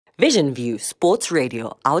Vision View Sports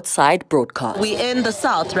Radio outside broadcast. We're in the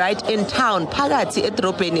south, right? In town, Phakathi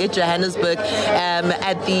edorobheni Johannesburg,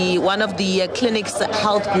 at one of the clinics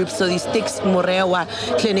health groups, so the Stix Morewa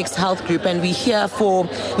Clinics Health Group, and we're here for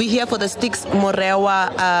the Stix Morewa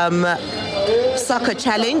Soccer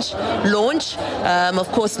Challenge launch.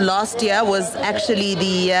 Of course, last year was actually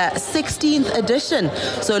the 16th edition.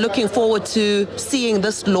 So looking forward to seeing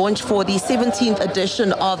this launch for the 17th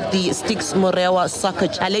edition of the Stix Morewa Soccer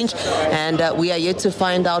Challenge. And we are yet to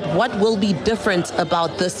find out what will be different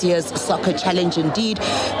about this year's Soccer Challenge indeed.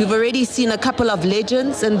 We've already seen a couple of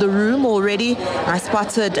legends in the room already. I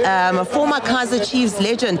spotted former Kaizer Chiefs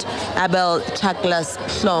legend Abel Chaklas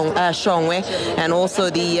Shongwe, and also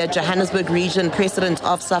the Johannesburg region president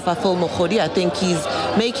of SAFA, Phil Mokhodi. I think he's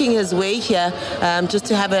making his way here just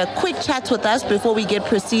to have a quick chat with us before we get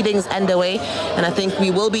proceedings underway. And I think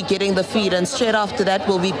we will be getting the feed, and straight after that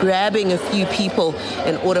we'll be grabbing a few people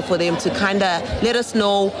in order for them to kind of let us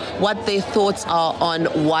know what their thoughts are on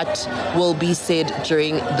what will be said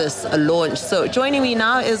during this launch. So joining me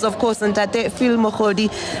now is, of course, Ntate Phil Mokhodi,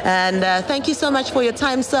 and thank you so much for your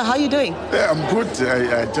time, sir. How are you doing? Yeah, I'm good.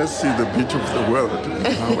 I just see the beauty of the world.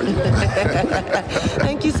 How are you?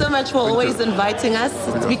 Thank you so much for always inviting us.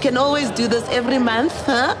 Yeah. We can always do this every month,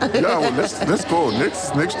 huh? Yeah, well, let's go.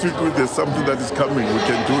 Next week, there's something that is coming. We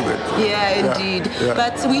can do that. Yeah, indeed. Yeah.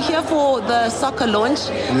 But we're here for the soccer launch.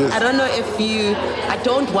 Yes. I don't know if I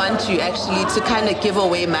don't want you actually to kind of give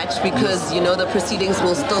away much because, you know, the proceedings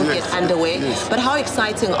will still get underway. Yes. But how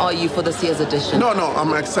exciting are you for this year's edition? No,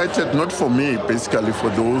 I'm excited, not for me, basically for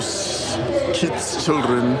those kids,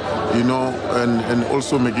 children, you know, and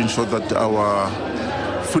also making sure that our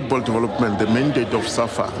football development, the mandate of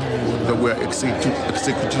SAFA, that we're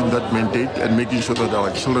executing that mandate and making sure that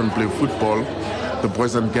our children play football, the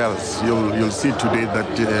boys and girls. You'll see today that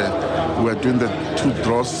we're doing the two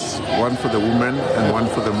draws, one for the women and one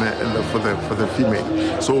for the men and for the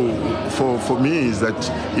female. So for me is that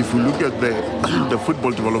if we look at the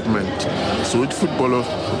football development, so it's Football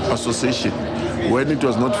Association, when it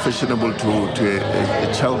was not fashionable to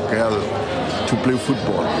a child girl to play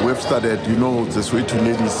football, we've started, you know, the Soweto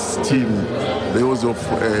ladies team, those of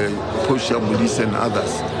Portia, Melissa and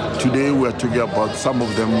others. Today we are talking about some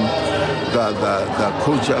of them, the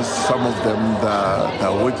coaches, some of them that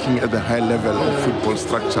are working at the high level of football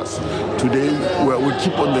structures. Today we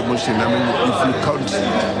keep on the motion. I mean, if you count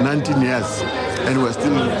 19 years and we're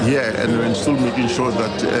still here and we're still making sure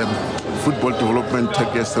that football development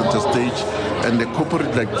take a center stage, and the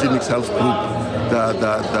corporate like Clinics Health Group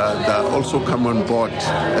that also come on board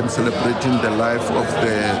and celebrating the life of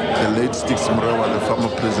the late Stix Morewa, the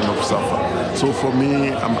former president of SAFA. So for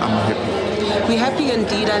me, I'm happy. We're happy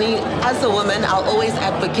indeed, Annie. As a woman, I'll always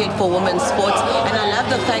advocate for women's sports, and I love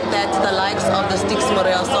the fact that the likes of the Stix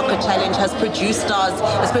Morewa Soccer Challenge has produced stars,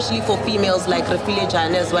 especially for females like Refile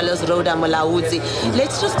Jane as well as Rhoda Molaudzi.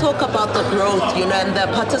 Let's just talk about the growth, you know, and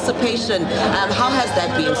the participation. How has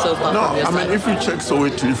that been so far? No, I mean, if you check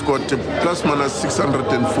Soweto, you've got plus minus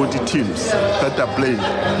 640 teams that are playing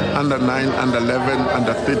under 9, under 11,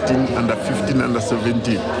 under 13, under 15, under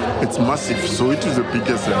 17. It's massive, so it is the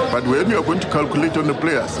biggest. But when you are going to calculate on the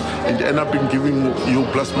players, it ends up in giving you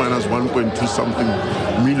plus minus 1.2 something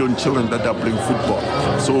million children that are playing football.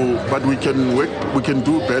 So, but we can work, we can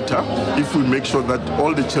do better if we make sure that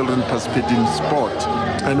all the children participate in sport.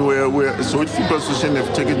 And so Football Association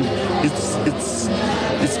have taken its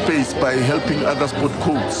space by helping other sport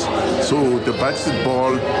codes. So the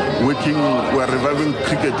basketball, we're reviving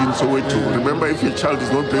cricket in Soweto. Remember, if your child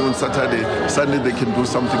is not playing on Saturday, Sunday they can do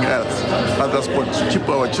something else. Other sports to keep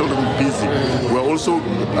our children busy. We're also,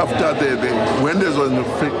 after when there's no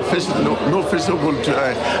fashionable,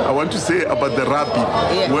 I want to say about the rugby.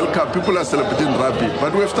 Yeah. World Cup, people are celebrating rugby.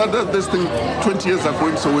 But we've started this thing 20 years ago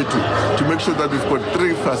in Soweto to make sure that we've got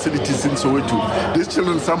 3 facilities in Soweto. These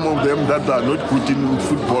children, some of them that are not good in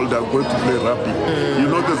football, they are going to play rugby. You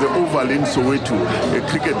know, there's an oval in Soweto, a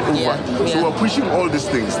cricket oval. Yeah. So we're pushing all these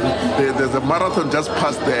things. There's a marathon just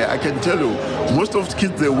past there. I can tell you, most of the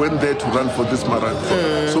kids, they went there to run for this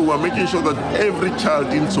marathon. So we're making sure that every child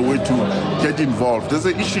in Soweto get involved. There's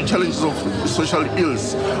an issue, challenges of social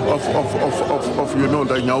ills, of you know,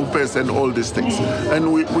 the nyaupes and all these things.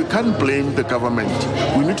 And we can't blame the government.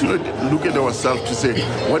 We need to look at ourselves to say,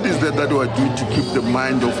 what is that we're doing to keep the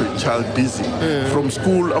mind of a child busy? From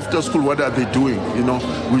school, after school, what are they doing?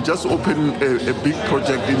 We just opened a big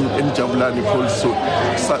project in Jabulani called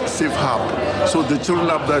Safe Hub. So the children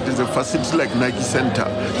up there, there's a facility like Nike Center.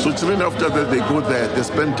 So children after that, they go there, they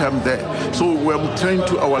spend time there. So we're trying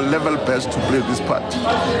to our level best to play this part.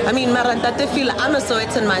 I mean, Marantate feel I'm a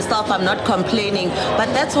Sowetan myself, I'm not complaining, but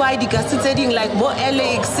that's why the Gasiteding like Bo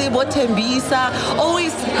Alex, Bo Tembisa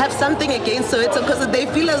always have something against Sowetan because they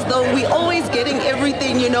feel as though we're always getting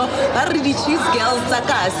everything, Baridi cheese girls,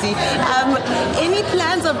 Sakasi. Any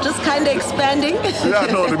plans of just kind of expanding? Yeah,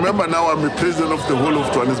 no, remember now I'm the president of the whole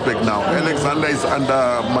of Johannesburg now. Alexander is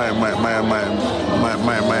under my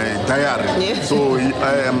diary. Yeah. So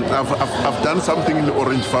I've done something in the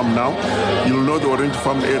Orange Farm now. You'll know the Orange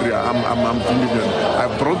Farm area.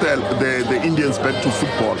 I brought the Indians back to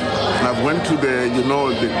football. And I went to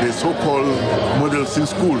the so-called models in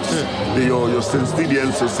schools, your St.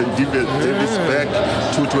 Stephen's, St. David's back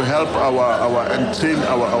to help and train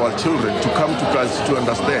our children to come to class to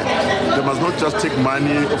understand. They must not just take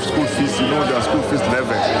money of school fees, their school fees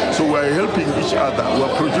level. So we're helping each other.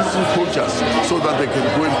 We're producing coaches so that they can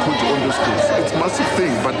go and coach on the schools. It's a massive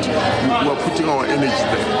thing, but we're putting our energy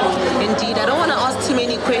there. Indeed. I don't want to ask too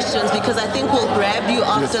many questions because I think we'll grab you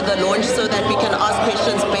after the launch so that we can ask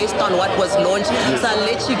questions based on what was launched. Yes. So I'll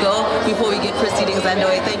let you go before we get proceedings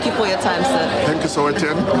underway. Thank you for your time, sir. Thank you so much,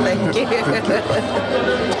 Jen. Thank you.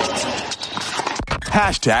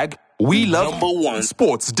 #We love #1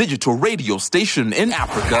 sports digital radio station in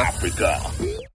Africa.